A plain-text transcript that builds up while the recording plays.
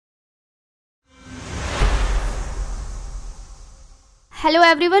Hello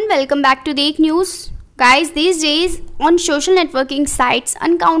everyone, welcome back to Dekh News. Guys, these days on social networking sites,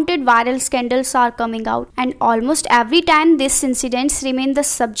 uncounted viral scandals are coming out, and almost every time these incidents remain the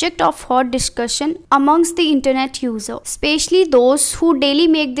subject of hot discussion amongst the internet users, especially those who daily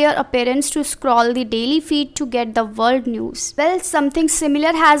make their appearance to scroll the daily feed to get the world news. Well, something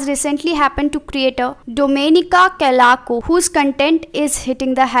similar has recently happened to creator Domenica Calarco, whose content is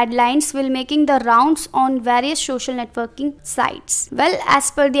hitting the headlines while making the rounds on various social networking sites. Well,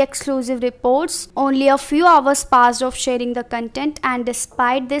 as per the exclusive reports, only a few hours passed of sharing the content, and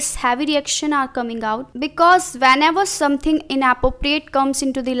despite this, heavy reaction are coming out because whenever something inappropriate comes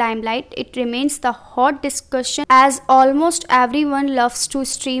into the limelight, it remains the hot discussion as almost everyone loves to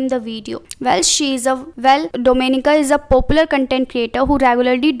stream the video. Domenica is a popular content creator who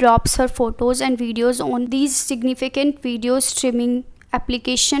regularly drops her photos and videos on these significant video streaming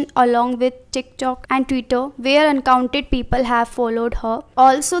application along with TikTok and Twitter, where uncounted people have followed her.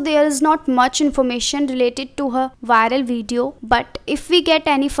 Also, there is not much information related to her viral video, but if we get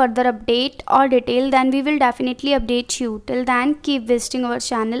any further update or detail, then we will definitely update you. Till then, keep visiting our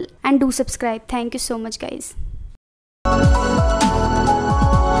channel and do subscribe. Thank you so much, guys.